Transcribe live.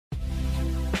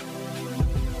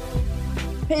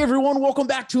Hey everyone, welcome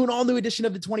back to an all-new edition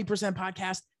of the 20%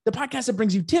 Podcast, the podcast that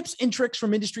brings you tips and tricks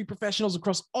from industry professionals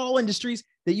across all industries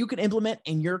that you can implement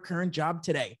in your current job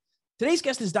today. Today's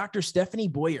guest is Dr.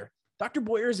 Stefanie Boyer. Dr.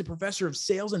 Boyer is a professor of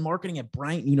sales and marketing at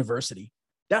Bryant University.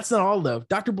 That's not all though.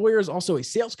 Dr. Boyer is also a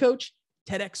sales coach,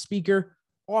 TEDx speaker,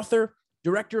 author,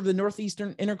 director of the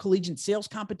Northeastern Intercollegiate Sales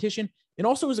Competition, and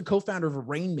also is a co-founder of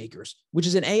Rainmakers, which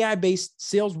is an AI-based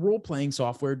sales role-playing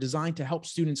software designed to help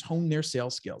students hone their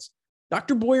sales skills.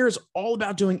 Dr. Boyer is all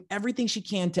about doing everything she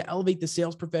can to elevate the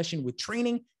sales profession with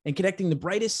training and connecting the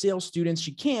brightest sales students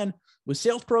she can with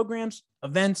sales programs,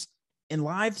 events, and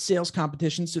live sales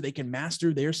competitions so they can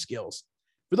master their skills.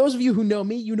 For those of you who know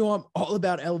me, you know I'm all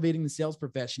about elevating the sales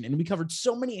profession, and we covered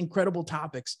so many incredible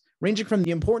topics, ranging from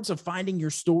the importance of finding your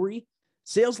story,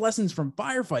 sales lessons from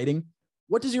firefighting,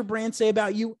 what does your brand say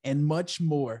about you, and much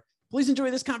more. Please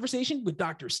enjoy this conversation with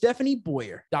Dr. Stefanie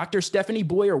Boyer. Dr. Stefanie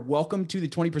Boyer, welcome to the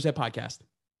 20% Podcast.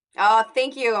 Oh,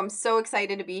 thank you. I'm so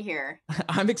excited to be here.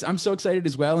 I'm so excited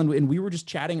as well. And we were just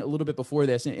chatting a little bit before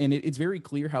this, and it's very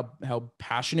clear how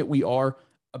passionate we are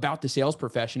about the sales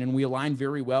profession. And we align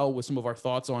very well with some of our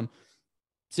thoughts on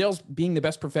sales being the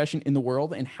best profession in the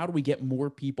world and how do we get more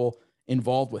people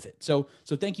involved with it. So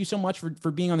thank you so much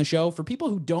for being on the show. For people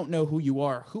who don't know who you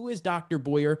are, who is Dr.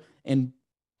 Boyer and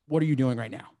what are you doing right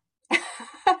now?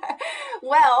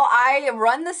 Well, I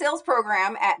run the sales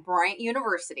program at Bryant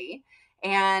University,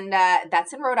 and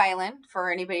that's in Rhode Island,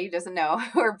 for anybody who doesn't know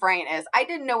where Bryant is. I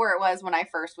didn't know where it was when I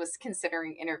first was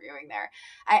considering interviewing there.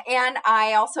 And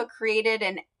I also created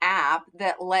an app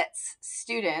that lets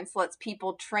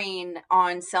people train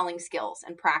on selling skills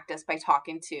and practice by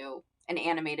talking to an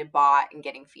animated bot and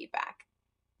getting feedback.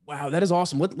 Wow, that is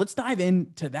awesome. Let's dive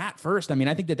into that first. I mean,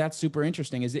 I think that's super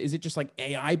interesting. Is it just like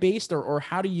AI based or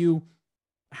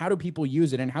how do people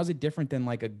use it, and how's it different than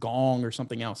like a Gong or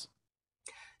something else?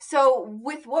 So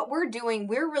with what we're doing,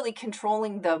 we're really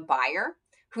controlling the buyer,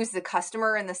 who's the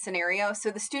customer in the scenario. So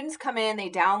the students come in, they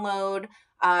download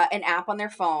an app on their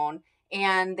phone,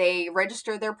 and they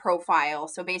register their profile.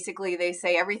 So basically they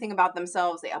say everything about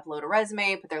themselves. They upload a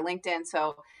resume, put their LinkedIn.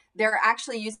 So they're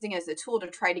actually using it as a tool to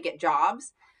try to get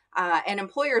jobs. And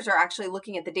employers are actually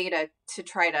looking at the data to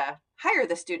try to hire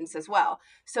the students as well.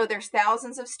 So there's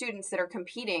thousands of students that are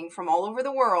competing from all over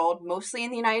the world, mostly in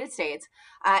the United States.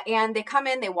 And they come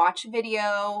in, they watch a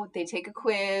video, they take a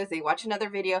quiz, they watch another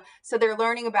video. So they're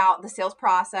learning about the sales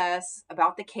process,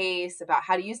 about the case, about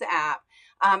how to use the app.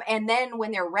 And then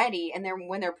when they're ready, and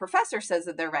when their professor says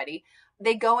that they're ready,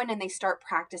 they go in and they start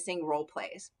practicing role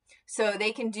plays. So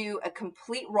they can do a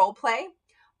complete role play.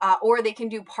 Or they can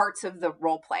do parts of the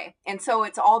role play. And so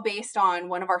it's all based on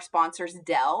one of our sponsors,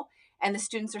 Dell, and the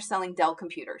students are selling Dell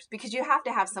computers because you have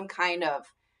to have some kind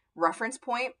of reference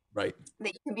point right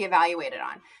that you can be evaluated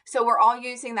on. So we're all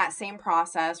using that same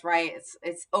process, right?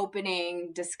 It's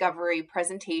opening, discovery,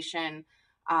 presentation,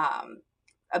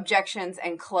 objections,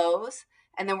 and close.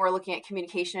 And then we're looking at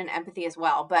communication and empathy as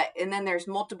well. And then there's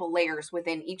multiple layers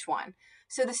within each one.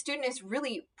 So the student is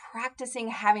really practicing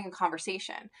having a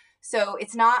conversation. So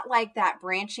it's not like that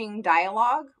branching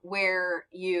dialogue where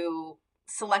you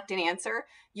select an answer.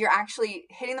 You're actually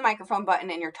hitting the microphone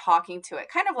button and you're talking to it,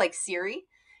 kind of like Siri.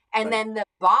 And right. Then the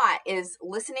bot is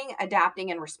listening, adapting,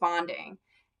 and responding.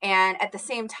 And at the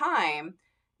same time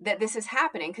that this is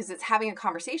happening, because it's having a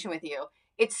conversation with you,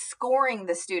 it's scoring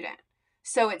the student.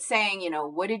 So it's saying,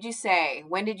 what did you say?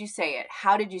 When did you say it?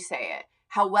 How did you say it?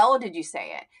 How well did you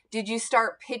say it? Did you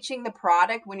start pitching the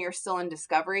product when you're still in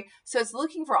discovery? So it's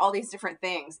looking for all these different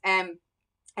things. And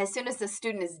as soon as the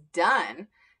student is done,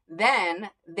 then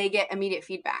they get immediate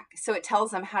feedback. So it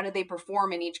tells them how did they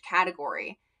perform in each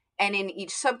category and in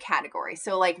each subcategory.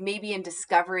 So like maybe in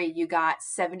discovery, you got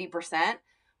 70%,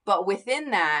 but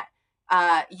within that,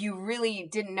 you really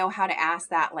didn't know how to ask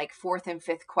that like fourth and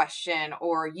fifth question,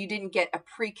 or you didn't get a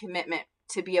pre-commitment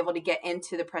to be able to get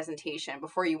into the presentation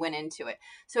before you went into it.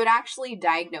 So it actually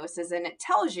diagnoses and it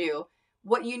tells you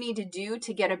what you need to do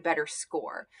to get a better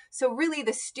score. So really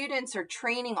the students are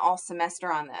training all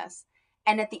semester on this.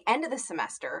 And at the end of the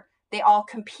semester, they all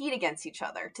compete against each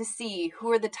other to see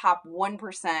who are the top 1%,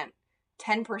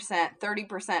 10%,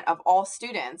 30% of all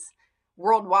students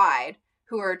worldwide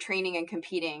who are training and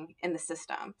competing in the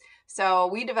system. So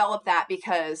we developed that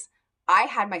because I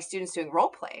had my students doing role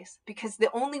plays, because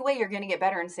the only way you're going to get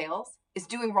better in sales is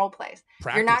doing role plays.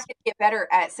 Practice. You're not going to get better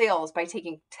at sales by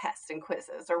taking tests and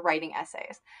quizzes or writing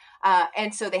essays.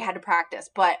 And so they had to practice,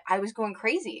 but I was going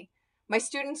crazy. My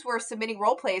students were submitting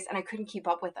role plays and I couldn't keep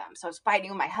up with them. So I was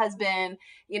fighting with my husband,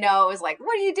 it was like,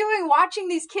 what are you doing watching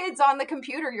these kids on the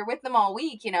computer? You're with them all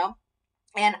week,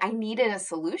 and I needed a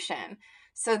solution.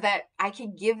 so that I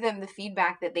could give them the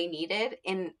feedback that they needed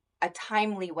in a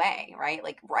timely way, right?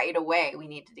 Like right away, we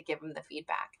needed to give them the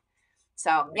feedback.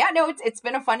 So yeah, no, it's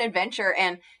been a fun adventure.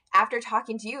 And after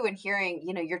talking to you and hearing,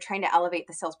 you're trying to elevate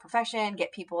the sales profession,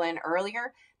 get people in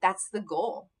earlier, that's the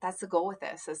goal. That's the goal with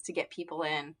this, is to get people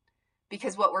in.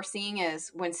 Because what we're seeing is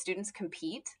when students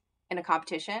compete in a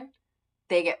competition,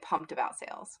 they get pumped about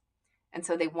sales. And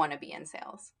so they want to be in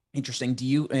sales. Interesting. Do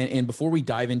you, and before we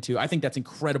dive into, I think that's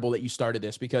incredible that you started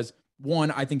this because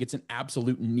one, I think it's an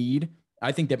absolute need.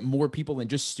 I think that more people than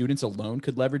just students alone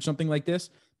could leverage something like this.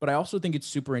 But I also think it's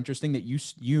super interesting that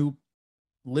you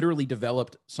literally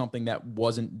developed something that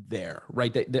wasn't there,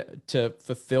 right? That to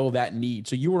fulfill that need.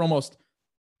 So you were almost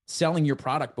selling your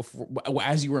product before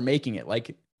as you were making it,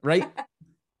 like, right?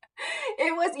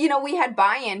 It was, we had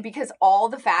buy-in because all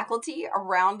the faculty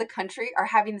around the country are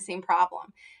having the same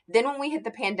problem. Then when we hit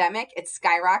the pandemic, it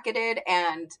skyrocketed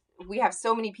and we have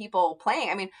so many people playing.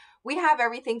 I mean, we have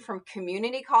everything from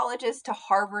community colleges to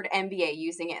Harvard MBA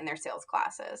using it in their sales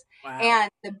classes. Wow. And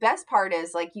the best part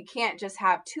is, like, you can't just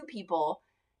have two people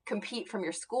compete from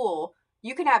your school.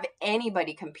 You can have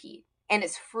anybody compete and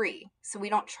it's free. So we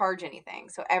don't charge anything.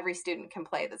 So every student can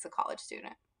play that's a college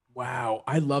student. Wow,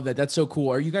 I love that. That's so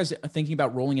cool. Are you guys thinking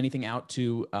about rolling anything out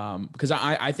to? Because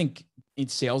I think in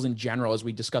sales in general, as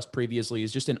we discussed previously,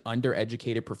 is just an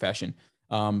undereducated profession.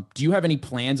 Do you have any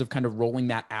plans of kind of rolling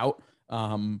that out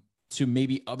to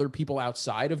maybe other people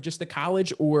outside of just the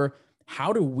college, or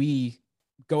how do we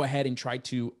go ahead and try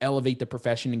to elevate the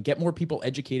profession and get more people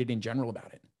educated in general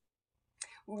about it?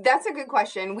 That's a good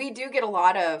question. We do get a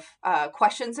lot of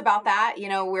questions about that.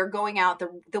 We're going out,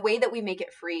 the way that we make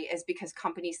it free is because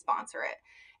companies sponsor it.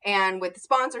 And with the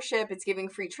sponsorship, it's giving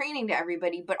free training to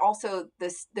everybody, but also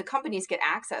the companies get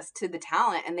access to the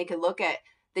talent and they can look at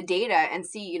the data and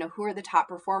see, who are the top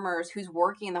performers, who's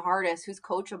working the hardest, who's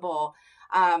coachable,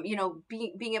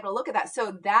 being able to look at that.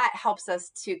 So that helps us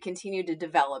to continue to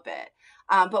develop it.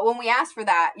 But when we ask for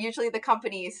that, usually the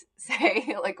companies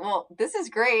say, like, well, this is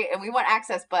great and we want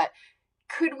access, but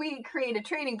could we create a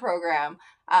training program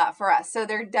for us? So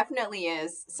there definitely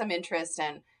is some interest.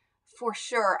 And for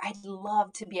sure, I'd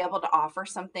love to be able to offer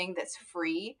something that's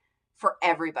free for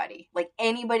everybody. Like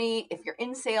anybody, if you're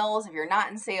in sales, if you're not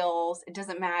in sales, it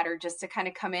doesn't matter, just to kind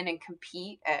of come in and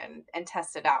compete and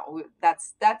test it out.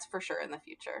 That's for sure in the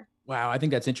future. Wow, I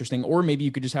think that's interesting. Or maybe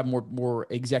you could just have more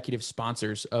executive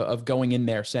sponsors of going in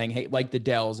there saying, hey, like the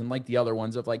Dells and like the other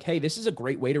ones of like, hey, this is a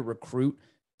great way to recruit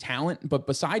talent. But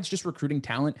besides just recruiting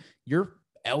talent, you're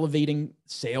elevating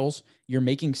sales, you're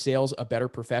making sales a better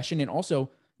profession. And also,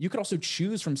 you could also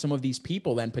choose from some of these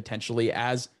people then potentially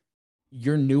as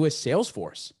your newest sales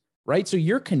force, right? So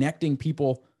you're connecting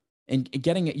people and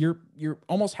getting it. You're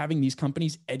almost having these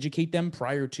companies educate them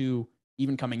prior to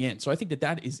even coming in. So I think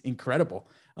that is incredible.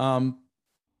 Thank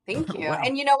you. Wow.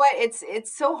 And you know what?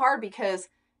 It's so hard because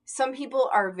some people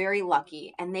are very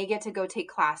lucky and they get to go take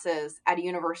classes at a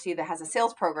university that has a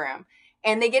sales program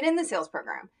and they get in the sales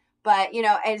program. But,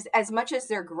 as much as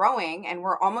they're growing, and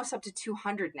we're almost up to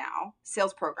 200 now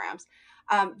sales programs,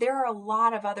 there are a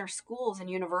lot of other schools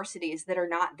and universities that are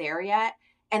not there yet.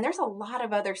 And there's a lot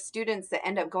of other students that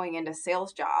end up going into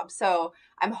sales jobs. So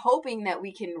I'm hoping that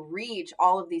we can reach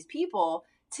all of these people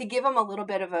to give them a little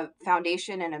bit of a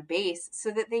foundation and a base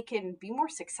so that they can be more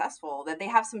successful, that they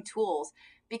have some tools.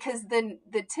 Because the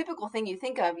typical thing you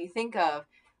think of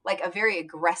like a very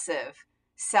aggressive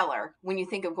seller when you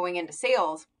think of going into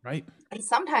sales. Right. And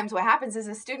sometimes what happens is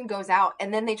a student goes out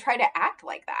and then they try to act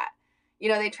like that.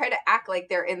 They try to act like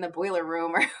they're in the boiler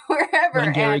room or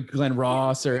wherever. Glenn Glenn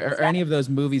Ross or any of those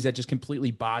movies that just completely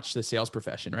botch the sales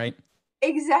profession, right?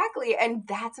 Exactly. And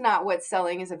that's not what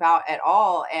selling is about at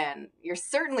all. And you're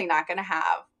certainly not going to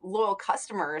have loyal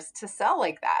customers to sell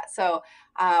like that. So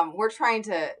we're trying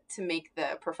to make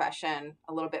the profession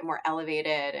a little bit more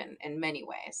elevated in many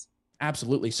ways.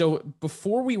 Absolutely. So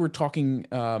before we were talking,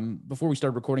 before we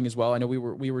started recording as well, I know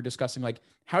we were discussing like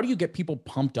how do you get people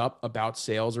pumped up about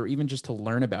sales or even just to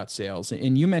learn about sales?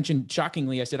 And you mentioned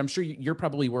shockingly, I said I'm sure you're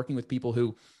probably working with people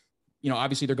who,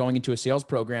 obviously they're going into a sales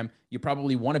program. You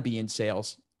probably want to be in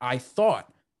sales, I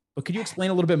thought. But could you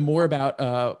explain a little bit more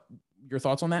about your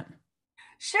thoughts on that?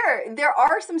 Sure. There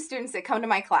are some students that come to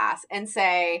my class and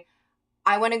say,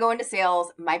 I want to go into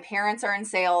sales. My parents are in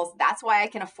sales. That's why I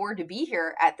can afford to be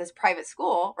here at this private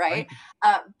school, right?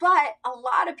 Right. But a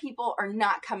lot of people are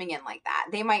not coming in like that.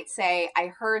 They might say, I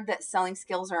heard that selling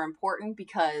skills are important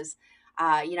because,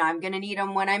 I'm going to need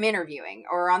them when I'm interviewing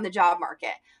or on the job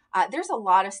market. There's a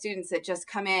lot of students that just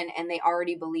come in and they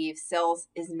already believe sales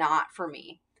is not for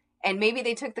me. And maybe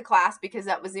they took the class because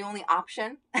that was the only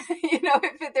option,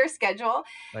 it fit their schedule.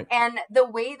 Right. And the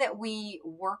way that we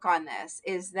work on this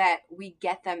is that we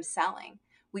get them selling.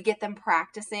 We get them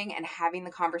practicing and having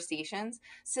the conversations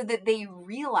so that they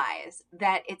realize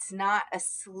that it's not a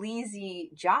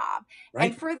sleazy job.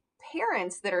 Right. And for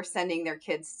parents that are sending their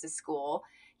kids to school,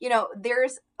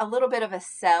 there's a little bit of a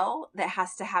sell that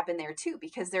has to happen there too,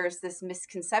 because there's this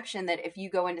misconception that if you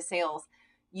go into sales,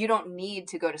 you don't need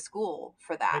to go to school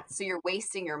for that. Right. So you're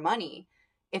wasting your money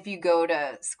if you go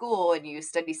to school and you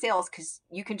study sales, because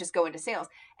you can just go into sales.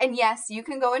 And yes, you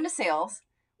can go into sales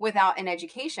without an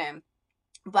education,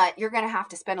 but you're going to have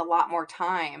to spend a lot more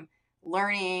time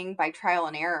learning by trial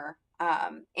and error.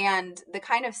 And the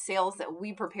kind of sales that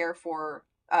we prepare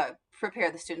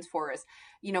the students for is,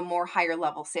 more higher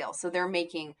level sales. So they're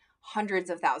making hundreds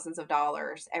of thousands of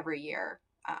dollars every year.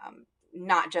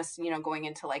 Not just, going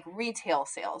into like retail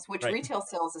sales, which Right. retail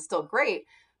sales is still great,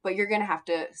 but you're going to have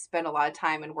to spend a lot of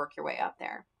time and work your way up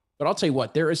there. But I'll tell you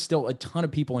what, there is still a ton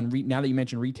of people now that you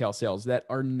mentioned retail sales that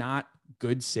are not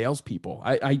good salespeople.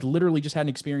 I literally just had an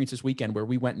experience this weekend where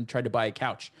we went and tried to buy a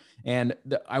couch, and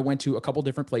I went to a couple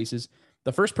different places.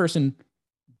 The first person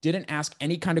didn't ask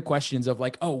any kind of questions of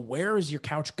like, oh, where is your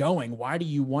couch going? Why do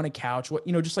you want a couch? What,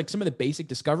 just like some of the basic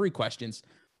discovery questions.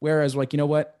 Whereas like, you know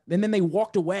what? And then they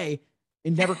walked away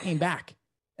and never came back.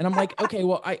 And I'm like, okay,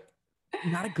 well,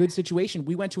 not a good situation.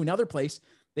 We went to another place.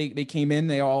 They came in,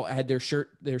 they all had their suit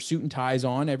and ties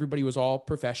on. Everybody was all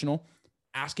professional,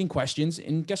 asking questions.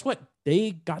 And guess what?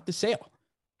 They got the sale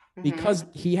because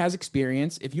he has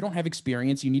experience. If you don't have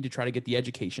experience, you need to try to get the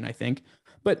education, I think.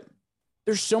 But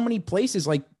there's so many places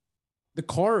like the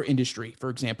car industry, for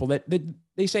example, that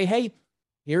they say, hey,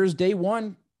 here's day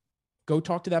one, go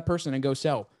talk to that person and go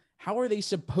sell. How are they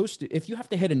supposed to, if you have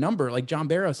to hit a number, like John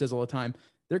Barrow says all the time,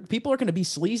 people are going to be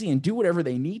sleazy and do whatever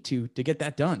they need to get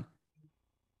that done.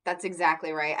 That's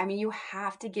exactly right. I mean, you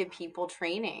have to give people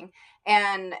training,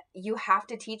 and you have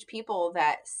to teach people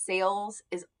that sales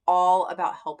is all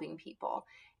about helping people.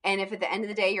 And if at the end of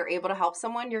the day you're able to help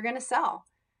someone, you're going to sell,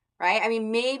 right? I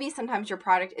mean, maybe sometimes your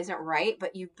product isn't right,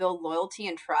 but you build loyalty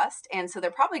and trust. And so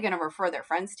they're probably going to refer their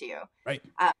friends to you. Right.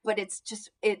 But it's just,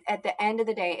 at the end of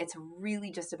the day, it's really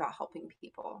just about helping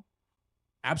people.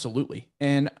 Absolutely.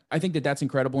 And I think that that's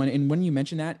incredible. And when you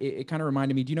mentioned that, it kind of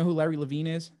reminded me, do you know who Larry Levine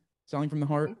is? Selling from the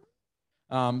Heart.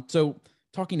 So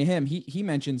talking to him, he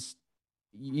mentions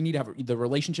you need to have the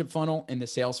relationship funnel and the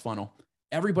sales funnel.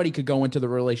 Everybody could go into the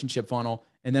relationship funnel,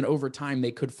 and then over time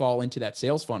they could fall into that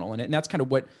sales funnel. And that's kind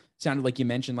of what sounded like you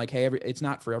mentioned, like, hey, it's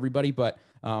not for everybody, but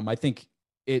I think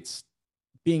it's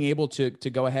being able to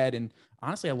go ahead and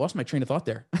honestly, I lost my train of thought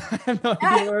there. I have no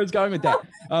idea where I was going with that.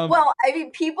 Well, I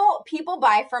mean, people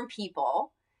buy from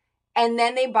people, and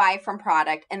then they buy from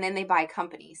product, and then they buy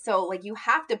companies. So like you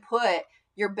have to put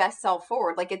your best self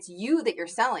forward. Like it's you that you're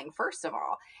selling first of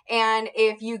all. And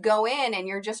if you go in and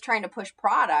you're just trying to push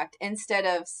product instead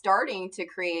of starting to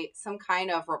create some kind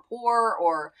of rapport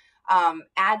or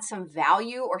add some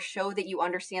value or show that you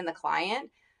understand the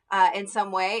client in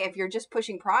some way, if you're just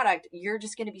pushing product, you're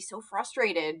just going to be so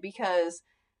frustrated because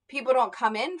people don't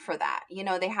come in for that.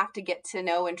 They have to get to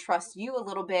know and trust you a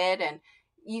little bit, and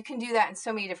you can do that in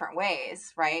so many different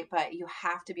ways, right? But you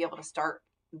have to be able to start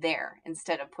there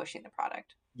instead of pushing the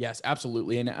product. Yes,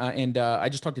 absolutely. And I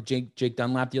just talked to Jake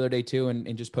Dunlap the other day too,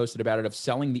 and just posted about it of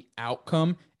selling the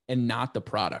outcome and not the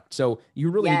product. So you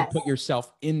really need to put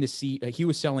yourself in the seat. He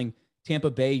was selling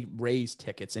Tampa Bay Rays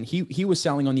tickets, and he was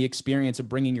selling on the experience of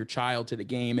bringing your child to the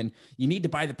game. And you need to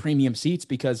buy the premium seats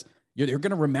because they're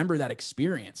going to remember that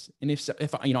experience. And if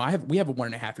we have a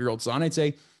 1.5-year-old son, I'd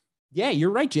say, yeah,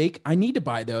 you're right, Jake. I need to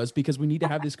buy those because we need to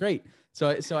have this great. So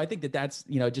I think that's,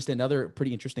 just another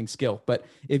pretty interesting skill. But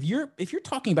if you're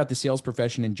talking about the sales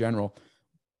profession in general,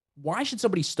 why should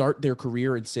somebody start their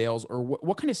career in sales, or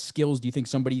what kind of skills do you think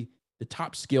the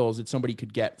top skills that somebody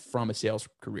could get from a sales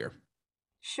career?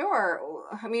 Sure.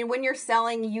 I mean, when you're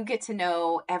selling, you get to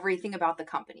know everything about the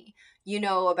company. You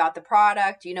know about the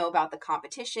product, you know about the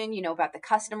competition, you know about the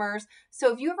customers.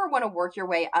 So if you ever want to work your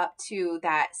way up to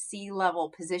that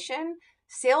C-level position,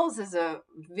 sales is a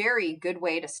very good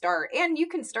way to start. And you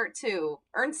can start to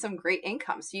earn some great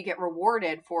income. So you get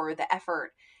rewarded for the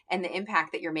effort and the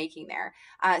impact that you're making there.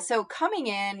 So coming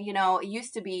in, it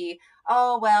used to be,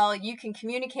 oh, well, you can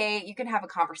communicate, you can have a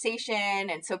conversation.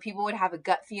 And so people would have a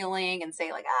gut feeling and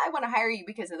say like, I want to hire you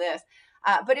because of this.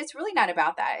 But it's really not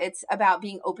about that. It's about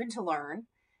being open to learn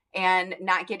and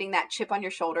not getting that chip on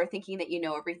your shoulder, thinking that you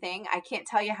know everything. I can't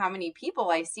tell you how many people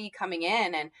I see coming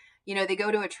in and, They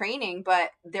go to a training,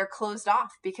 but they're closed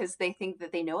off because they think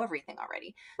that they know everything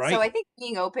already. So Right. I think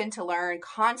being open to learn,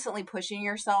 constantly pushing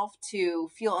yourself to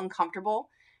feel uncomfortable,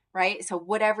 right? So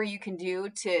whatever you can do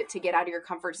to get out of your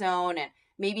comfort zone, and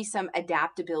maybe some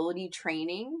adaptability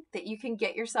training that you can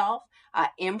get yourself.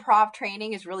 Improv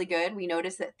training is really good. We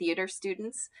notice that theater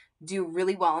students do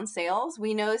really well in sales.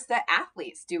 We notice that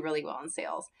athletes do really well in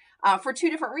sales for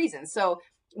two different reasons. So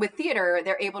with theater,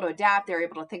 they're able to adapt. They're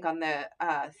able to think on the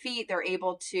feet. They're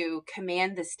able to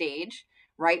command the stage,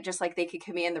 right? Just like they could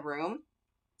command the room.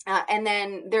 And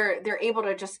then they're able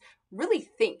to just really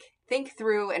think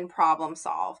through and problem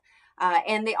solve.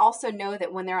 And they also know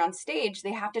that when they're on stage,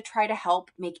 they have to try to help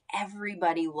make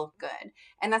everybody look good.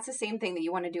 And that's the same thing that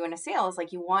you want to do in a sale, is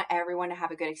like you want everyone to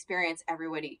have a good experience,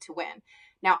 everybody to win.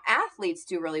 Now, athletes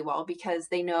do really well because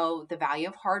they know the value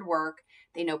of hard work,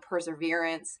 they know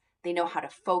perseverance, they know how to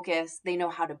focus, they know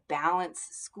how to balance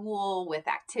school with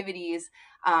activities,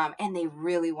 and they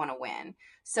really want to win.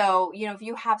 So, if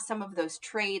you have some of those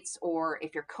traits, or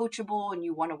if you're coachable and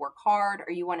you want to work hard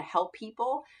or you want to help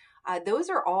people, those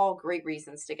are all great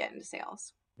reasons to get into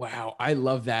sales. Wow, I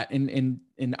love that. And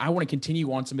I want to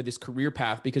continue on some of this career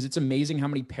path, because it's amazing how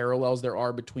many parallels there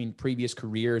are between previous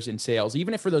careers in sales.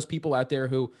 Even if for those people out there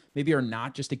who maybe are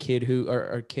not just a kid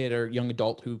or young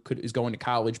adult who is going to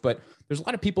college, but there's a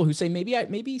lot of people who say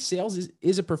maybe sales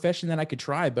is a profession that I could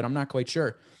try, but I'm not quite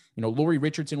sure. Lori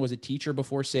Richardson was a teacher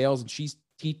before sales, and she's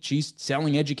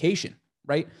selling education,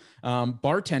 right?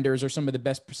 Bartenders are some of the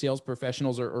best sales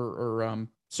professionals, or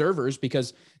servers,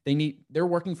 because they're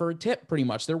working for a tip. Pretty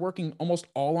much they're working almost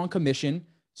all on commission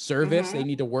service. Mm-hmm. They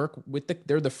need to work with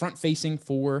they're the front facing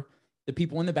for the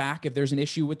people in the back. If there's an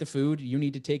issue with the food, you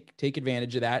need to take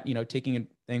advantage of that, taking a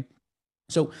thing.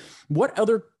 So what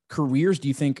other careers do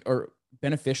you think are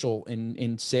beneficial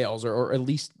in sales, or at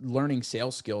least learning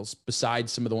sales skills,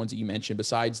 besides some of the ones that you mentioned,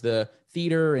 besides the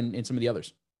theater and some of the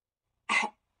others?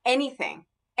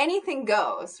 Anything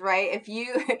goes, right? If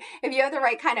you if you have the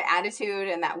right kind of attitude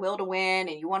and that will to win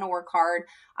and you want to work hard,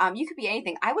 you could be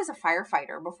anything. I was a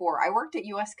firefighter before. I worked at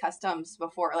US Customs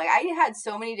before. Like, I had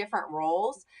so many different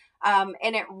roles, and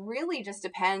it really just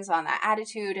depends on that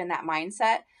attitude and that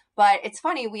mindset. But it's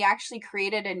funny, we actually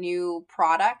created a new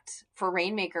product for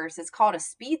rainmakers. It's called a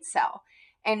speed cell,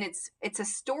 and it's a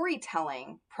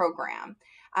storytelling program.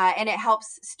 And it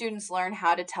helps students learn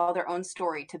how to tell their own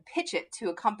story, to pitch it to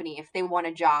a company if they want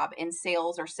a job in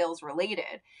sales or sales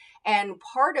related. And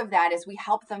part of that is we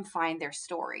help them find their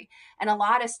story. And a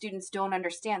lot of students don't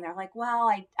understand. They're like,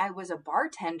 well, I was a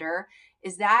bartender.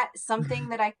 Is that something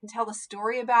that I can tell a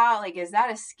story about? Like, is that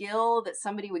a skill that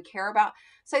somebody would care about?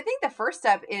 So I think the first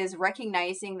step is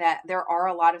recognizing that there are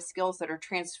a lot of skills that are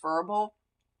transferable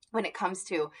when it comes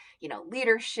to,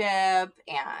 leadership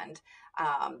and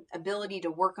ability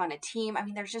to work on a team. I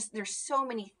mean, there's so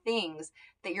many things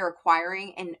that you're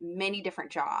acquiring in many different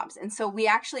jobs. And so we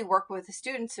actually work with the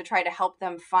students to try to help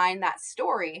them find that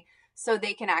story so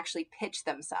they can actually pitch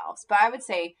themselves. But I would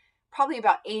say probably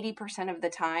about 80% of the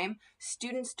time,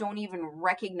 students don't even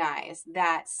recognize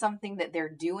that something that they're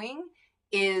doing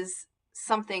is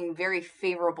something very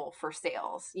favorable for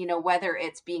sales, whether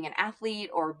it's being an athlete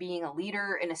or being a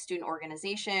leader in a student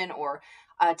organization, or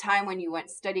a time when you went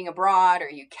studying abroad or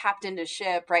you captained a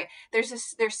ship, right? There's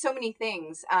so many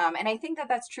things. And I think that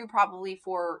that's true probably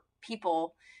for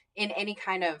people in any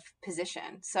kind of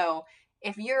position. So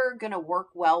if you're going to work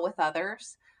well with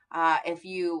others, if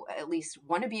you at least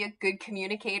want to be a good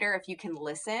communicator, if you can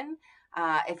listen,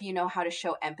 if you know how to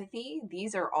show empathy,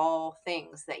 these are all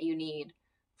things that you need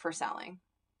for selling.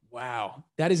 Wow,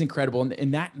 that is incredible.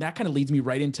 And that kind of leads me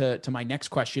right into my next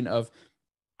question of,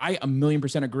 I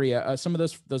 1,000,000% agree. Some of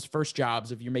those first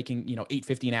jobs, if you're making,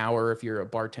 $8.50 an hour, if you're a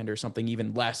bartender, something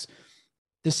even less,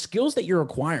 the skills that you're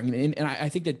acquiring, and I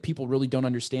think that people really don't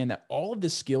understand that all of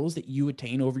the skills that you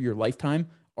attain over your lifetime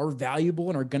are valuable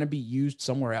and are going to be used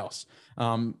somewhere else.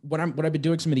 What I've been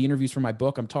doing some of the interviews for my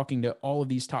book, I'm talking to all of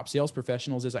these top sales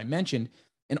professionals, as I mentioned,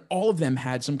 and all of them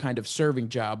had some kind of serving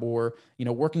job, or,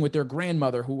 working with their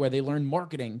grandmother, where they learned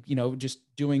marketing, just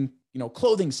doing,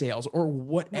 clothing sales or Mm-hmm.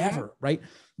 whatever, right?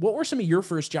 What were some of your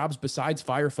first jobs besides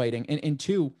firefighting? And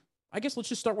two, I guess let's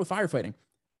just start with firefighting.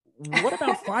 What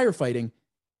about firefighting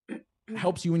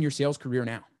helps you in your sales career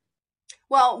now?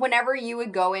 Well, whenever you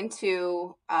would go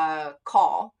into a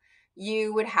call,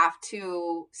 you would have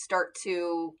to start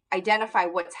to identify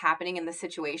what's happening in the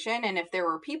situation. And if there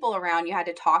were people around, you had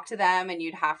to talk to them and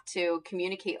you'd have to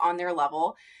communicate on their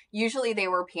level. Usually they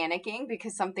were panicking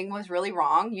because something was really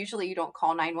wrong. Usually you don't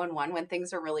call 911 when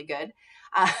things are really good.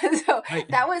 So Right.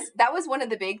 that was one of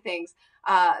the big things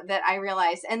that I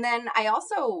realized. And then I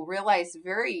also realized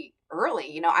very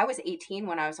early, I was 18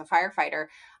 when I was a firefighter.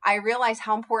 I realized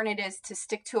how important it is to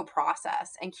stick to a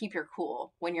process and keep your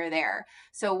cool when you're there.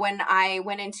 So when I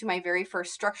went into my very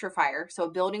first structure fire, so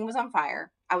a building was on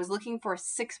fire, I was looking for a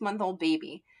 6-month-old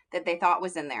baby that they thought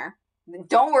was in there.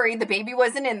 Don't worry, the baby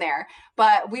wasn't in there,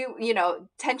 but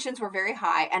tensions were very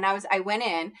high. And I went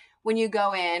in. When you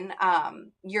go in,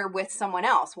 you're with someone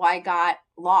else. Well, I got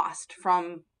lost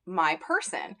from my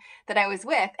person that I was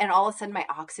with, and all of a sudden my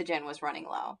oxygen was running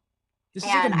low. This is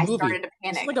like a And I movie. started to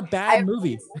This is panic. like a bad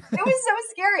movie. It was so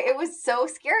scary. It was so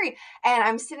scary. And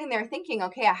I'm sitting there thinking,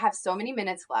 okay, I have so many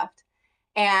minutes left.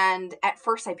 And at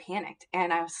first I panicked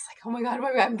and I was like, oh my God,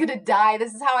 I'm going to die.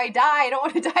 This is how I die. I don't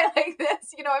want to die like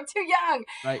this. I'm too young.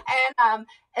 Right.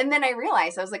 And then I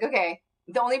realized, I was like, okay,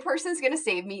 the only person who's going to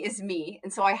save me is me.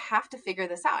 And so I have to figure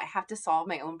this out. I have to solve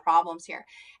my own problems here.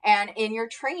 And in your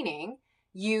training,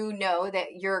 you know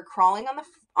that you're crawling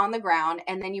on the ground,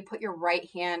 and then you put your right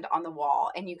hand on the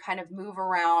wall and you kind of move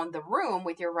around the room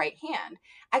with your right hand.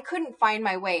 I couldn't find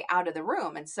my way out of the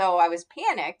room, and so I was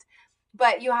panicked.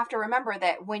 But you have to remember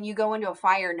that when you go into a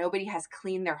fire, nobody has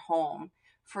cleaned their home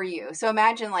for you. So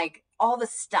imagine like all the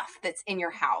stuff that's in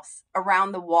your house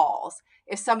around the walls.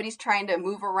 If somebody's trying to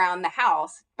move around the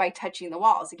house by touching the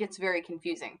walls, it gets very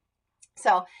confusing.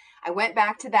 So I went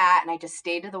back to that and I just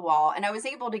stayed to the wall, and I was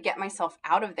able to get myself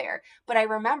out of there. But I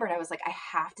remembered, I was like, I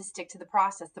have to stick to the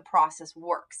process. The process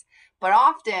works. But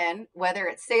often, whether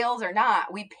it's sales or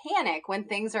not, we panic when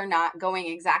things are not going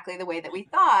exactly the way that we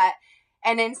thought.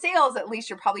 And in sales, at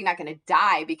least you're probably not going to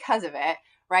die because of it,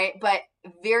 right? But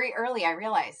very early, I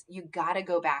realized you got to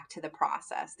go back to the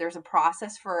process. There's a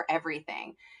process for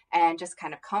everything, and just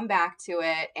kind of come back to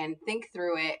it and think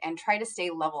through it and try to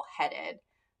stay level headed.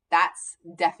 That's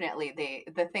definitely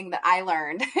the thing that I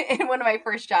learned in one of my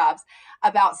first jobs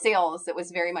about sales that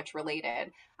was very much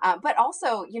related. But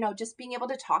also, just being able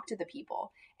to talk to the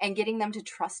people and getting them to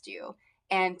trust you,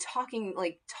 and talking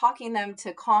them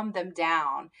to calm them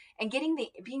down, and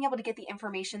being able to get the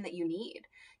information that you need.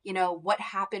 What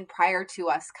happened prior to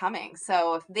us coming.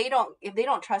 So if they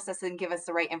don't trust us and give us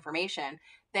the right information,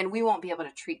 then we won't be able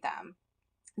to treat them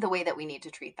the way that we need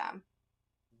to treat them.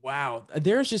 Wow.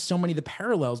 There's just so many, the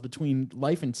parallels between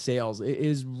life and sales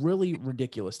is really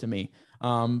ridiculous to me.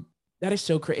 That is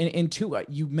so crazy. And two,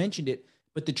 you mentioned it,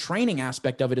 but the training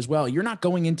aspect of it as well. You're not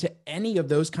going into any of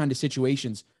those kind of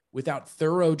situations without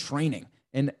thorough training.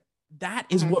 And that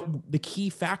is what the key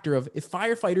factor of, if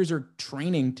firefighters are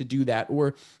training to do that,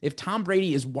 or if Tom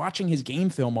Brady is watching his game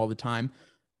film all the time,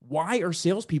 why are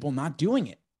salespeople not doing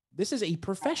it? This is a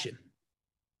profession.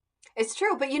 It's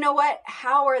true, but you know what?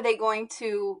 How are they going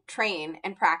to train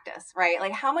and practice, right?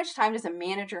 Like, how much time does a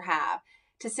manager have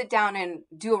to sit down and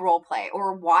do a role play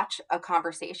or watch a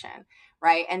conversation,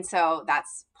 right? And so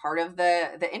that's part of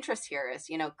the interest here is,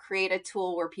 create a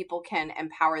tool where people can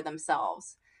empower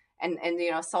themselves and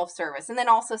self-service. And then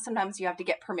also sometimes you have to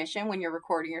get permission when you're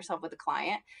recording yourself with a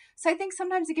client. So I think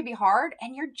sometimes it can be hard,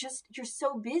 and you're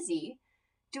so busy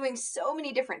doing so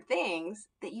many different things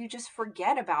that you just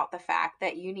forget about the fact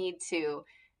that you need to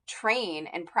train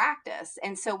and practice.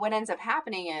 And so what ends up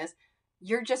happening is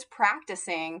you're just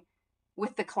practicing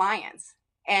with the clients.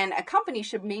 And a company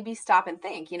should maybe stop and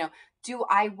think, do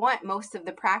I want most of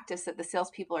the practice that the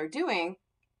salespeople are doing?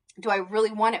 Do I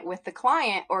really want it with the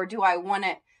client, or do I want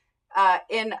it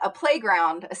in a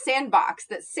playground, a sandbox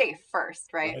that's safe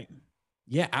first, right?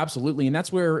 Yeah, absolutely. And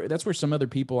that's where some other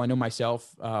people, I know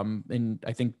myself, and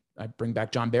I think I bring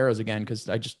back John Barrows again, because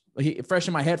fresh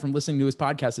in my head from listening to his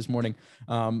podcast this morning.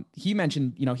 He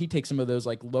mentioned, he takes some of those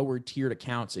like lower tiered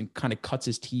accounts and kind of cuts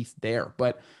his teeth there.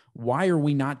 But why are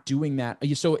we not doing that?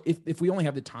 So if we only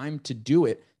have the time to do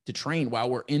it, to train while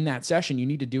we're in that session, you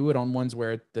need to do it on ones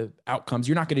where the outcomes,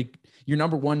 you're not going to, your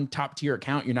number one top tier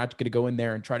account, you're not going to go in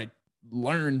there and try to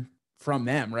learn from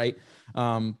them. Right.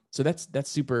 So that's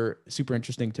super, super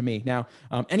interesting to me. Now,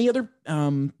 any other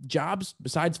jobs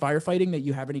besides firefighting that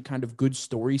you have any kind of good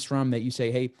stories from, that you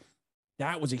say, hey,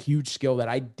 that was a huge skill that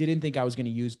I didn't think I was going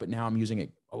to use, but now I'm using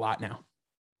it a lot now?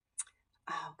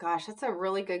 Oh gosh, that's a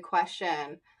really good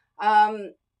question.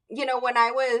 When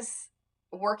I was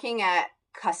working at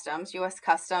Customs, U.S.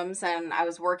 Customs, and I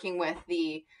was working with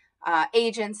the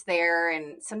agents there,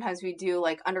 and sometimes we do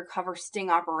like undercover sting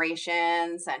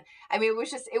operations, and I mean,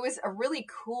 it was a really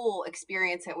cool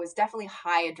experience. It was definitely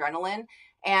high adrenaline,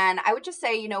 and I would just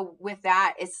say, with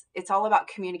that, it's all about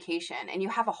communication, and you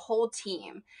have a whole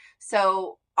team.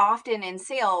 So often in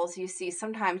sales, you see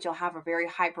sometimes you'll have a very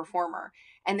high performer,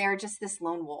 and they're just this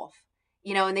lone wolf.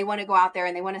 and they want to go out there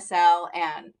and they want to sell.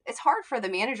 And it's hard for the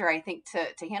manager, I think,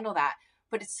 to handle that.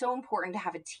 But it's so important to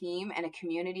have a team and a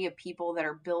community of people that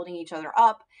are building each other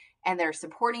up and they're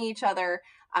supporting each other,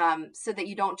 so that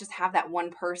you don't just have that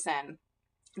one person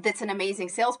that's an amazing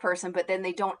salesperson, but then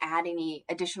they don't add any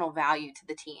additional value to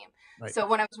the team. Right. So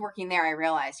when I was working there, I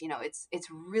realized, it's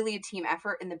really a team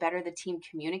effort, and the better the team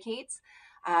communicates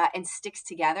and sticks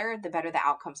together, the better the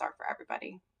outcomes are for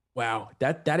everybody. Wow,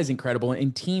 that is incredible.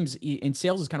 And teams in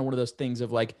sales is kind of one of those things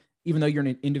of like, even though you're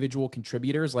an individual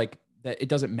contributors, like that, it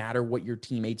doesn't matter what your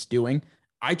teammates doing.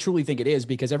 I truly think it is,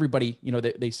 because everybody,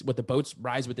 they what the boats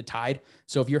rise with the tide.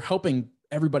 So if you're helping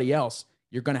everybody else,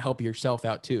 you're going to help yourself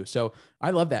out too. So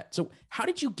I love that. So how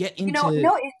did you get into?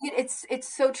 No,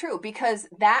 it's so true, because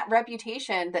that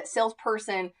reputation that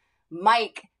salesperson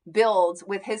Mike builds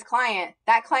with his client,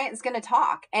 that client is going to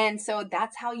talk. And so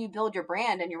that's how you build your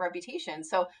brand and your reputation.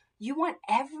 So you want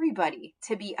everybody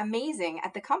to be amazing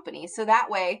at the company. So that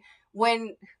way,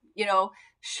 when,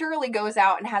 Shirley goes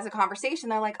out and has a conversation,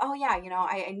 they're like, oh yeah,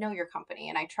 I know your company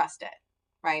and I trust it.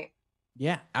 Right.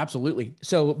 Yeah, absolutely.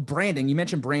 So branding, you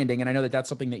mentioned branding, and I know that that's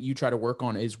something that you try to work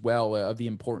on as well, of the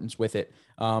importance with it.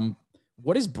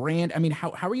 What is brand? I mean,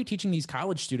 how are you teaching these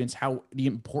college students how the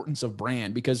importance of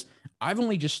brand? Because I've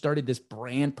only just started this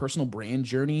personal brand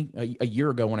journey a year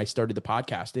ago when I started the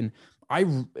podcast, and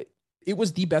it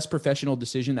was the best professional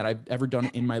decision that I've ever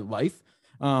done in my life.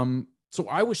 So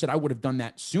I wish that I would have done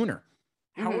that sooner.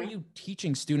 How are you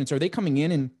teaching students? Are they coming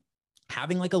in and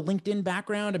having like a LinkedIn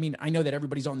background? I mean, I know that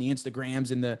everybody's on the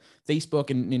Instagrams and the Facebook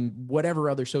and whatever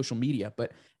other social media,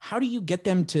 but how do you get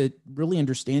them to really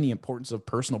understand the importance of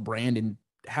personal brand and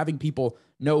having people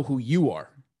know who you are?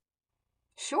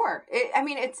 Sure.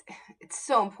 It's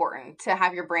so important to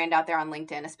have your brand out there on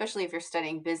LinkedIn, especially if you're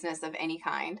studying business of any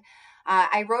kind.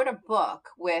 I wrote a book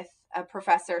with a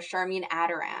professor, Charmaine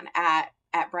Adaran,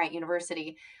 at Bryant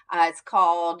University. It's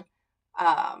called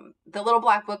The Little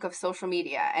Black Book of Social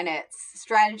Media, and it's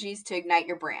strategies to ignite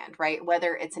your brand, right?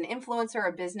 Whether it's an influencer,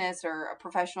 a business, or a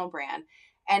professional brand.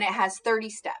 And it has 30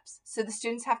 steps. So the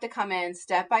students have to come in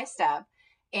step by step.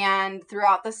 And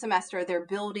throughout the semester, they're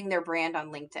building their brand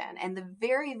on LinkedIn. And the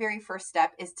very, very first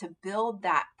step is to build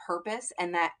that purpose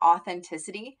and that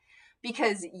authenticity,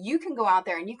 because you can go out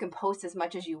there and you can post as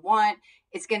much as you want.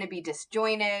 It's going to be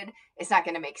disjointed. It's not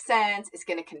going to make sense. It's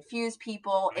going to confuse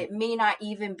people. It may not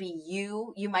even be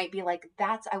you. You might be like,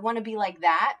 I want to be like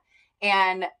that.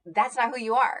 And that's not who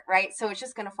you are, right? So it's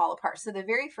just going to fall apart. So the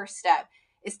very first step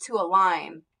is to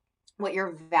align what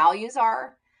your values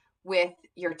are with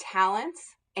your talents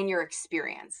and your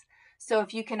experience. So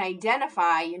if you can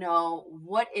identify,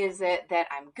 what is it that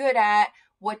I'm good at?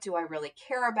 What do I really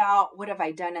care about? What have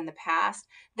I done in the past?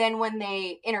 Then when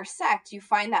they intersect, you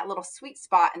find that little sweet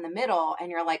spot in the middle and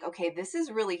you're like, okay, this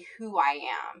is really who I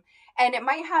am. And it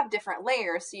might have different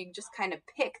layers. So you just kind of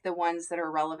pick the ones that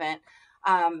are relevant.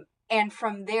 And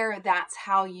from there, that's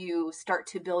how you start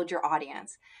to build your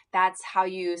audience. That's how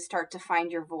you start to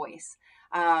find your voice,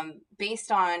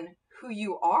 based on who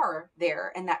you are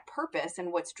there and that purpose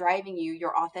and what's driving you,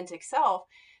 your authentic self.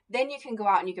 Then you can go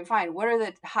out and you can find, what are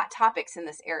the hot topics in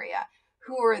this area?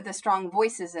 Who are the strong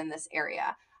voices in this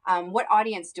area? What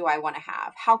audience do I want to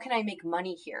have? How can I make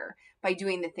money here by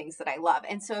doing the things that I love?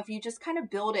 And so if you just kind of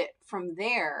build it from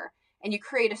there and you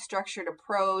create a structured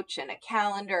approach and a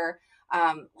calendar,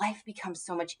 life becomes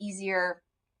so much easier.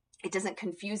 It doesn't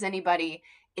confuse anybody.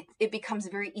 It becomes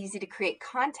very easy to create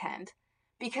content,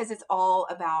 because it's all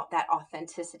about that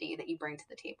authenticity that you bring to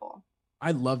the table.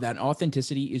 I love that.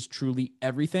 Authenticity is truly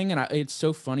everything. And it's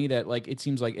so funny that like, it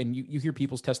seems like, and you hear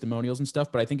people's testimonials and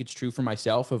stuff, but I think it's true for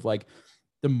myself of like,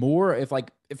 the more, if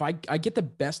I get the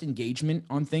best engagement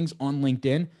on things on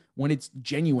LinkedIn when it's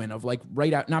genuine, of like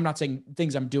right out. Now I'm not saying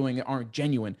things I'm doing aren't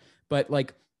genuine, but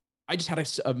like, I just had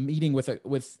a meeting with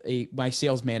my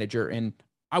sales manager and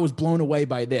I was blown away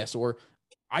by this, or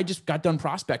I just got done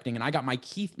prospecting and I got my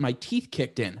teeth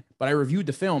kicked in, but I reviewed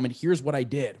the film and here's what I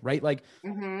did. Right. Like,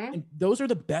 and those are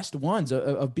the best ones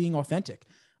of being authentic.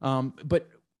 But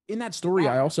in that story,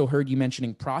 I also heard you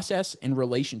mentioning process and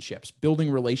relationships, building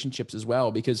relationships as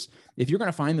well, because if you're going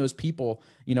to find those people,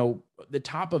 the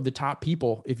top of the top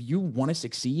people, if you want to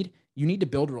succeed, you need to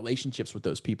build relationships with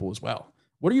those people as well.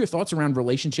 What are your thoughts around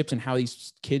relationships and how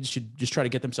these kids should just try to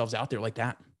get themselves out there like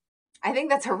that? I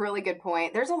think that's a really good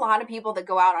point. There's a lot of people that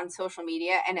go out on social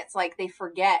media and it's like they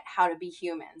forget how to be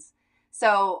humans.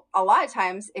 So a lot of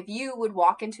times, if you would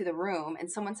walk into the room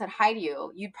and someone said hi to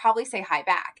you, you'd probably say hi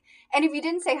back. And if you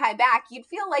didn't say hi back, you'd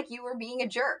feel like you were being a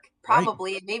jerk,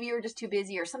 probably. Right. Maybe you were just too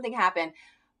busy or something happened.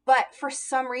 But for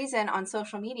some reason on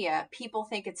social media, people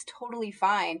think it's totally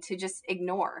fine to just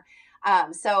ignore.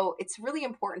 So it's really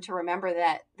important to remember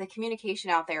that the communication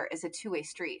out there is a two-way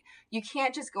street. You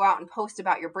can't just go out and post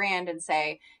about your brand and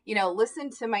say, listen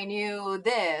to my new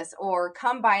this, or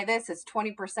come buy this, it's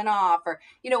 20% off, or,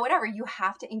 whatever. You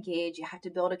have to engage, you have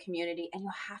to build a community, and you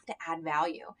have to add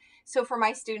value. So for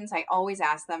my students, I always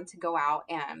ask them to go out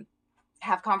and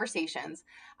have conversations,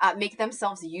 make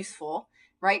themselves useful,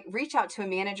 right? Reach out to a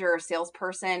manager or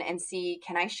salesperson and see,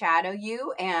 can I shadow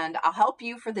you and I'll help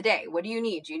you for the day? What do you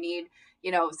need? Do you need,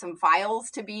 some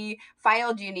files to be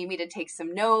filed? Do you need me to take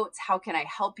some notes? How can I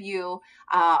help you?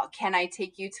 Can I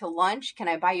take you to lunch? Can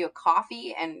I buy you a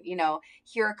coffee and,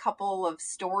 hear a couple of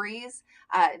stories?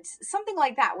 Something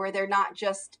like that, where they're not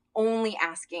just only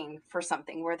asking for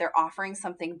something, where they're offering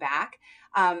something back,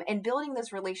 and building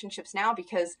those relationships now,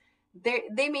 because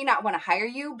they may not want to hire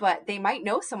you, but they might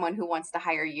know someone who wants to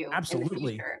hire you in the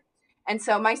Absolutely. future. And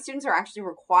so my students are actually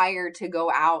required to go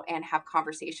out and have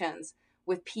conversations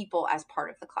with people as part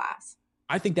of the class.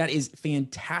 I think that is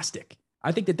fantastic.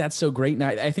 I think that that's so great. And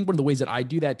I think one of the ways that I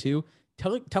do that too,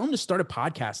 tell them to start a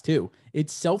podcast too.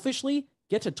 It's selfishly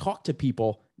get to talk to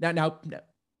people. Now,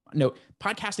 no,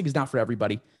 podcasting is not for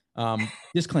everybody.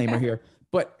 Disclaimer here,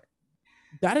 but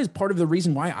that is part of the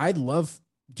reason why I love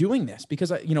doing this,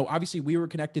 because obviously we were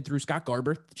connected through Scott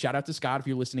Garber. Shout out to Scott. If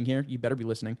you're listening here, you better be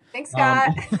listening. Thanks,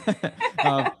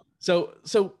 Scott.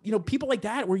 So, people like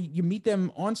that, where you meet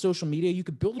them on social media, you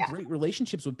could build great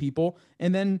relationships with people,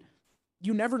 and then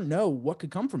you never know what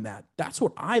could come from that. That's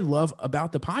what I love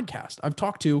about the podcast. I've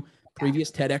talked to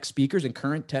previous TEDx speakers and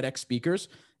current TEDx speakers,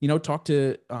 talk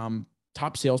to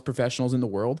top sales professionals in the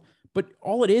world, but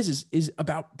all it is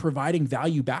about providing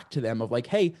value back to them of like,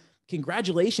 hey,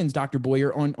 congratulations, Dr.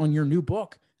 Boyer, on your new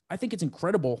book. I think it's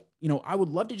incredible. I would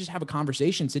love to just have a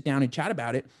conversation, sit down and chat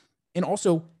about it, and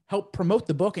also help promote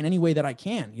the book in any way that I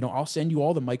can. I'll send you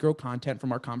all the micro content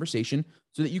from our conversation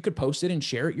so that you could post it and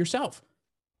share it yourself.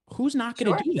 Who's not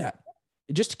going to do that?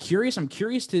 Just curious. I'm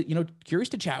curious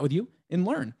to chat with you and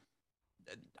learn.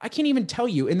 I can't even tell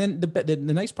you. And then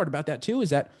the nice part about that too is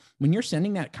that when you're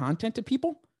sending that content to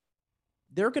people,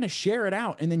 they're going to share it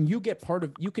out. And then you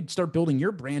could start building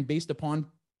your brand based upon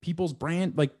people's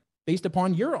brand, like based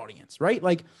upon your audience, right?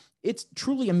 Like, it's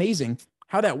truly amazing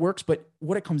how that works. But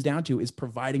what it comes down to is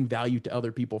providing value to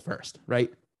other people first,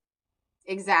 right?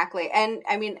 Exactly. And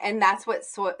I mean, and that's what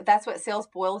sales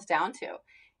boils down to,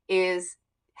 is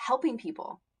helping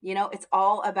people. It's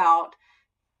all about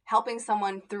helping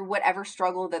someone through whatever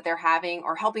struggle that they're having,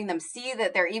 or helping them see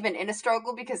that they're even in a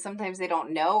struggle, because sometimes they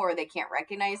don't know or they can't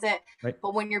recognize it. Right.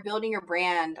 But when you're building your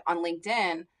brand on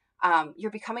LinkedIn,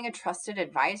 you're becoming a trusted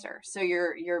advisor. So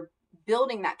you're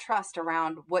building that trust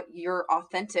around what your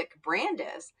authentic brand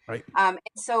is. Right. And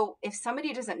so if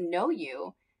somebody doesn't know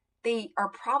you, they are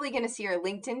probably going to see your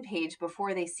LinkedIn page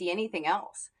before they see anything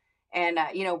else. And,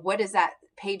 what does that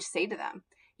page say to them?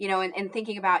 And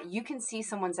thinking about, you can see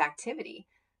someone's activity.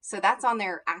 So that's on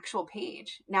their actual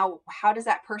page. Now, how does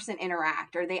that person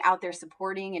interact? Are they out there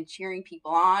supporting and cheering people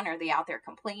on? Are they out there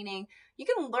complaining? You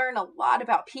can learn a lot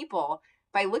about people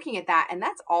by looking at that. And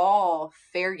that's all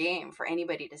fair game for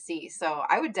anybody to see. So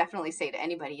I would definitely say to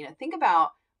anybody, think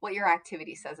about what your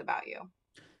activity says about you.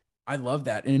 I love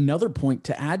that. And another point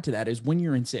to add to that is, when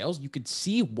you're in sales, you could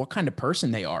see what kind of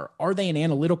person they are. Are they an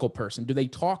analytical person? Do they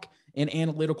talk in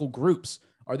analytical groups?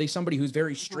 Are they somebody who's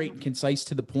very straight and concise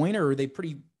to the point, or are they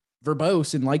pretty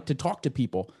verbose and like to talk to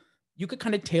people? You could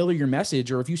kind of tailor your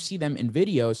message. Or if you see them in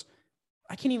videos,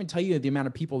 I can't even tell you the amount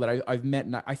of people that I've met,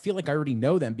 and I feel like I already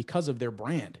know them because of their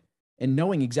brand, and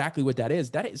knowing exactly what that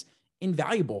is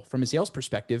invaluable from a sales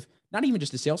perspective, not even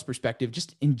just a sales perspective,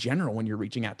 just in general, when you're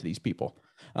reaching out to these people.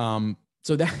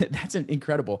 So that's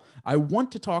incredible. I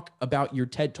want to talk about your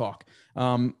TED Talk.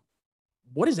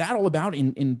 What is that all about,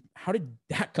 and how did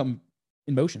that come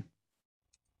in motion?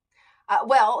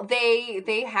 Well,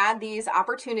 they had these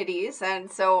opportunities,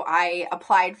 and so I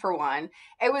applied for one.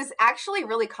 It was actually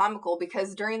really comical,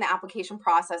 because during the application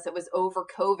process, it was over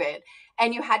COVID,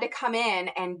 and you had to come in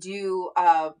and do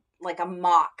like a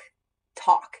mock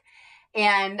talk.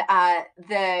 And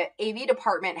the AV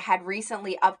department had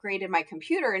recently upgraded my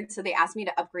computer, and so they asked me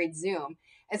to upgrade Zoom.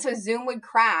 And so Zoom would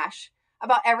crash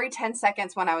about every 10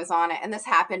 seconds when I was on it. And this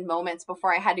happened moments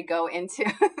before I had to go into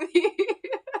the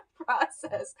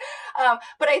process.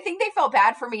 But I think they felt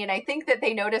bad for me. And I think that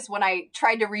they noticed when I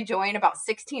tried to rejoin about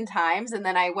 16 times, and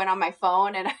then I went on my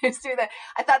phone and I was doing that.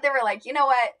 I thought they were like, you know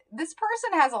what, this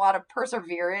person has a lot of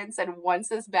perseverance and wants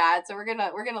this bad, so we're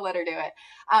gonna let her do it.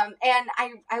 And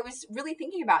I was really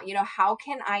thinking about, how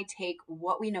can I take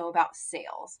what we know about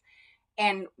sales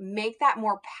and make that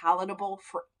more palatable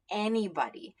for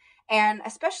anybody, And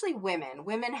especially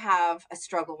women have a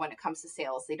struggle when it comes to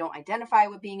sales. They don't identify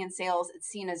with being in sales. It's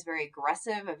seen as very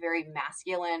aggressive, a very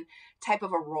masculine type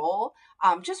of a role,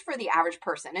 just for the average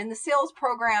person. In the sales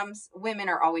programs, women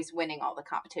are always winning all the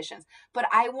competitions. But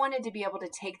I wanted to be able to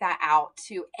take that out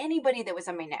to anybody that was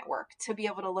in my network, to be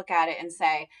able to look at it and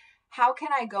say, how can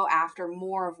I go after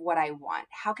more of what I want?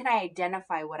 How can I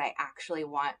identify what I actually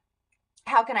want?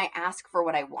 How can I ask for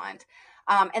what I want?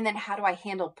 And then how do I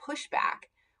handle pushback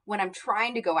when I'm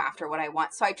trying to go after what I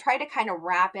want? So I try to kind of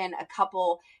wrap in a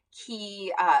couple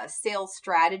key sales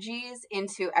strategies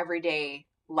into everyday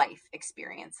life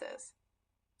experiences.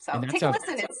 And So that take a sounds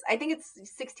listen. I think it's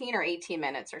 16 or 18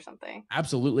 minutes or something.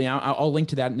 absolutely. I'll link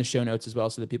to that in the show notes as well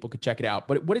so that people could check it out.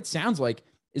 But what it sounds like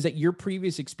is that your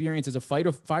previous experience as a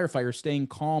firefighter, staying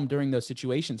calm during those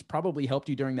situations, probably helped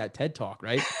you during that TED Talk,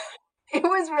 right? It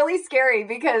was really scary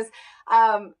because,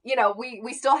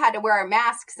 we still had to wear our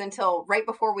masks until right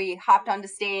before we hopped onto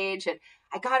stage. And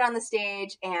I got on the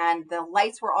stage and the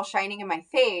lights were all shining in my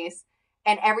face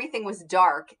and everything was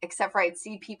dark except for I'd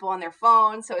see people on their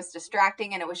phones. So it's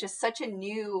distracting. And it was just such a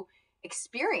new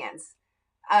experience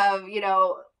of,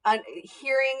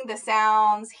 hearing the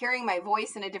sounds, hearing my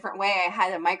voice in a different way. I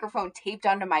had a microphone taped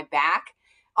onto my back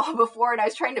all before, and I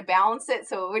was trying to balance it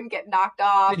so it wouldn't get knocked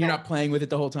off. And you're not playing with it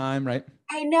the whole time, right?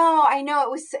 I know.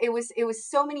 It was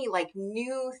so many like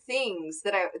new things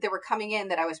that were coming in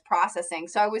that I was processing.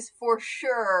 So I was for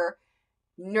sure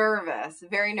nervous,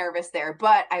 very nervous there.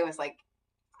 But I was like,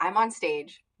 I'm on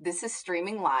stage. This is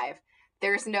streaming live.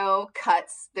 There's no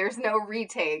cuts. There's no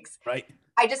retakes. Right.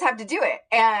 I just have to do it.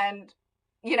 And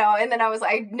then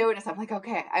I noticed, I'm like,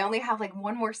 okay, I only have like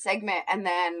one more segment and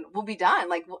then we'll be done.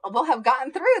 Like we'll have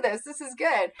gotten through this. This is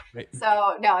good. Right.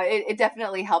 So no, it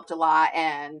definitely helped a lot.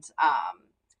 And,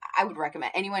 I would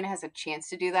recommend anyone who has a chance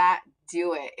to do that,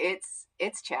 do it.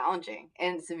 It's challenging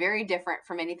and it's very different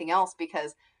from anything else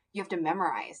because you have to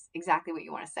memorize exactly what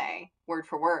you want to say word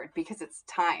for word because it's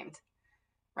timed,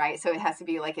 right? So it has to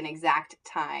be like an exact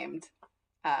timed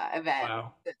event.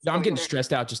 Wow. No, I'm getting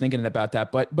stressed out just thinking about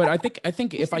that. But I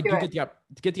think if I do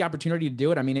get the opportunity to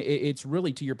do it, I mean, it's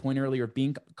really, to your point earlier,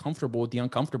 being comfortable with the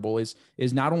uncomfortable is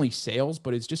not only sales,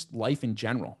 but it's just life in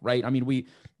general, right? I mean,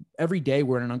 every day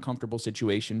we're in an uncomfortable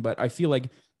situation, but I feel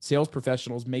like sales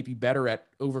professionals may be better at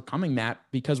overcoming that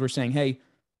because we're saying, hey,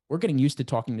 we're getting used to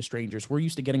talking to strangers. We're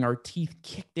used to getting our teeth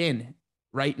kicked in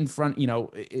right in front,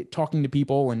 talking to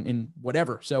people and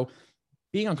whatever. So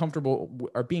being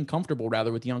comfortable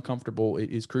rather with the uncomfortable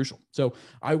is crucial. So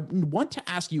I want to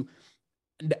ask you,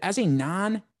 as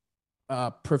a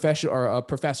professional or a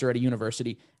professor at a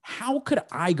university, how could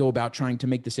I go about trying to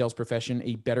make the sales profession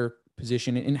a better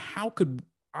position? And how could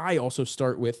I also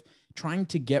start with trying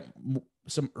to get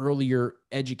some earlier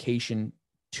education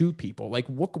to people? Like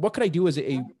what could I do as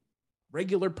a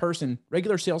regular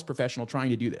sales professional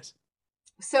trying to do this?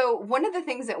 So one of the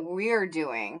things that we're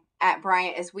doing at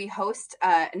Bryant is we host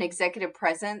an executive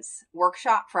presence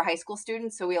workshop for high school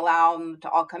students. So we allow them to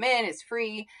all come in. It's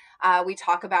free. We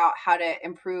talk about how to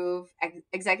improve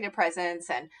executive presence,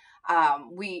 and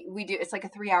we do. It's like a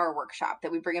 3-hour workshop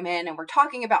that we bring them in, and we're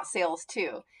talking about sales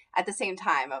too at the same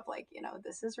time of like,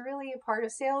 this is really a part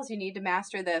of sales. You need to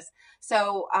master this.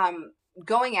 So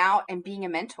going out and being a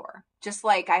mentor, just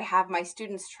like I have my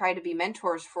students try to be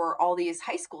mentors for all these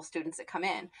high school students that come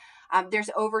in. There's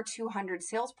over 200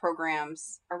 sales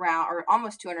programs around, or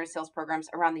almost 200 sales programs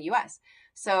around the US.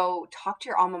 So talk to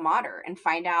your alma mater and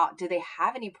find out, do they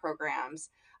have any programs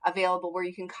available where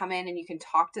you can come in and you can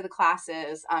talk to the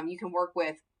classes? You can work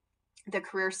with the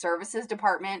career services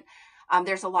department.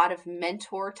 There's a lot of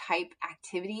mentor type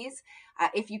activities.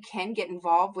 If you can get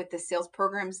involved with the sales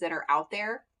programs that are out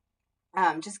there,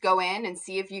 just go in and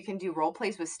see if you can do role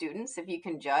plays with students, if you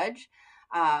can judge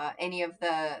any of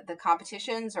the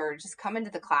competitions, or just come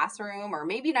into the classroom, or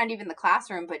maybe not even the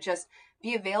classroom, but just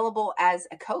be available as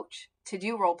a coach to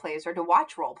do role plays or to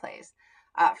watch role plays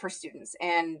for students.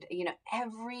 And,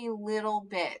 every little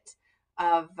bit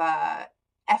of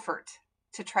effort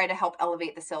to try to help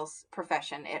elevate the sales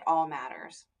profession, it all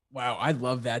matters. Wow. I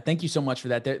love that. Thank you so much for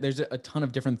that. There's a ton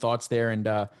of different thoughts there. And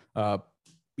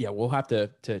yeah, we'll have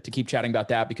to keep chatting about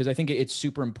that because I think it's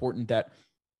super important that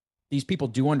these people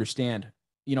do understand,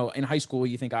 in high school,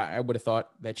 you think I would have thought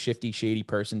that shifty, shady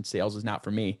person sales is not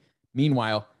for me.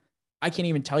 Meanwhile, I can't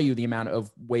even tell you the amount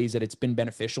of ways that it's been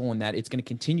beneficial and that it's going to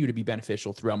continue to be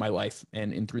beneficial throughout my life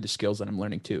and through the skills that I'm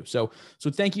learning too. So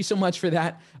thank you so much for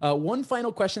that. One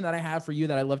final question that I have for you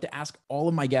that I love to ask all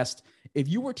of my guests: if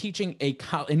you were teaching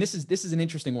and this is an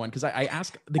interesting one because I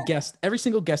ask every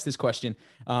single guest this question.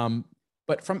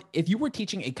 But if you were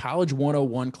teaching a college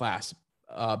 101 class,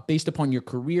 based upon your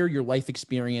career, your life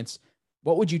experience,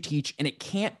 what would you teach? And it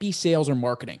can't be sales or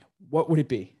marketing. What would it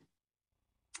be?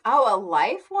 Oh, a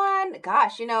life one?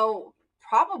 Gosh,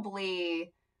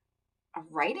 probably a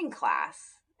writing class.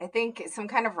 I think some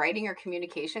kind of writing or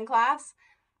communication class.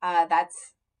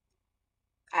 That's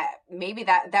maybe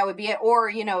that would be it.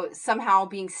 Or, somehow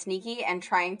being sneaky and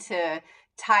trying to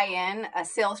tie in a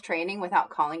sales training without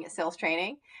calling it sales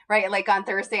training, right? Like on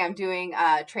Thursday, I'm doing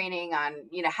training on,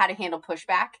 how to handle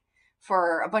pushback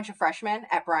for a bunch of freshmen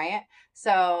at Bryant.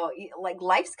 So like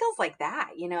life skills like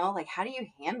that, like how do you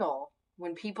handle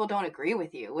when people don't agree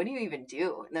with you? What do you even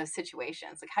do in those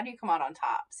situations? Like, how do you come out on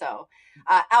top? So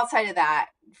outside of that,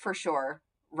 for sure,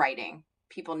 writing.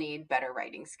 People need better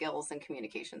writing skills and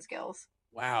communication skills.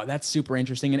 Wow, that's super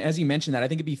interesting. And as you mentioned that, I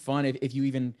think it'd be fun if you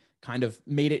even kind of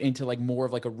made it into like more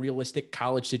of like a realistic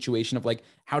college situation of like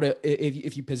how to,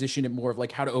 if you position it more of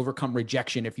like how to overcome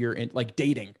rejection if you're in like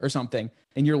dating or something,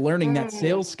 and you're learning that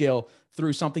sales skill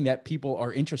through something that people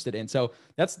are interested in. So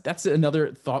that's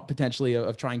another thought potentially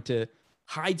of trying to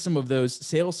hide some of those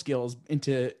sales skills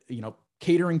into,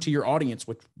 catering to your audience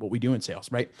with what we do in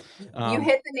sales, right? You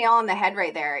hit the nail on the head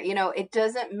right there. It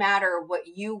doesn't matter what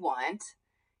you want.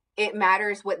 It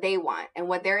matters what they want and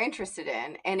what they're interested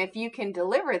in. And if you can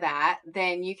deliver that,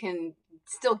 then you can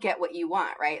still get what you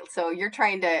want, right? So you're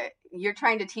trying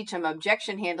to teach them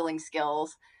objection handling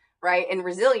skills, right? And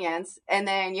resilience. And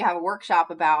then you have a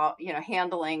workshop about,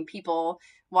 handling people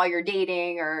while you're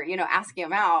dating or, asking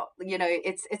them out,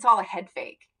 it's all a head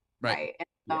fake, right? And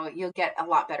so you'll get a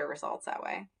lot better results that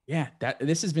way. Yeah,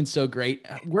 this has been so great.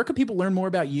 Where can people learn more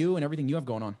about you and everything you have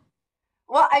going on?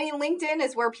 Well, I mean, LinkedIn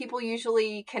is where people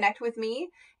usually connect with me,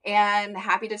 and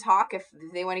happy to talk if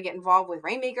they want to get involved with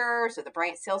Rainmakers or the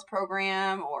Bryant Sales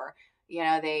Program, or,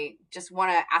 they just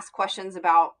want to ask questions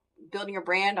about building your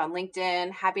brand on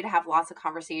LinkedIn. Happy to have lots of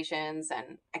conversations.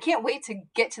 And I can't wait to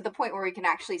get to the point where we can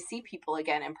actually see people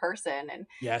again in person. And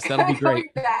yes, that'll be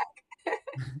great. Back.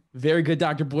 Very good,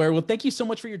 Dr. Blair. Well, thank you so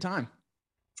much for your time.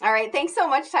 All right. Thanks so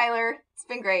much, Tyler. It's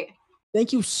been great.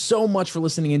 Thank you so much for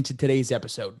listening into today's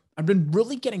episode. I've been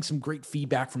really getting some great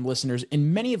feedback from listeners,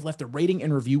 and many have left a rating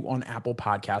and review on Apple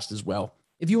Podcasts as well.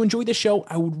 If you enjoy the show,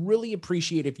 I would really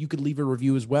appreciate if you could leave a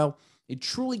review as well. It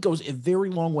truly goes a very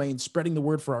long way in spreading the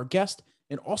word for our guest,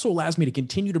 and also allows me to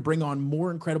continue to bring on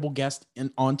more incredible guests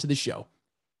and onto the show.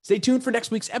 Stay tuned for next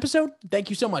week's episode. Thank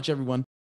you so much, everyone.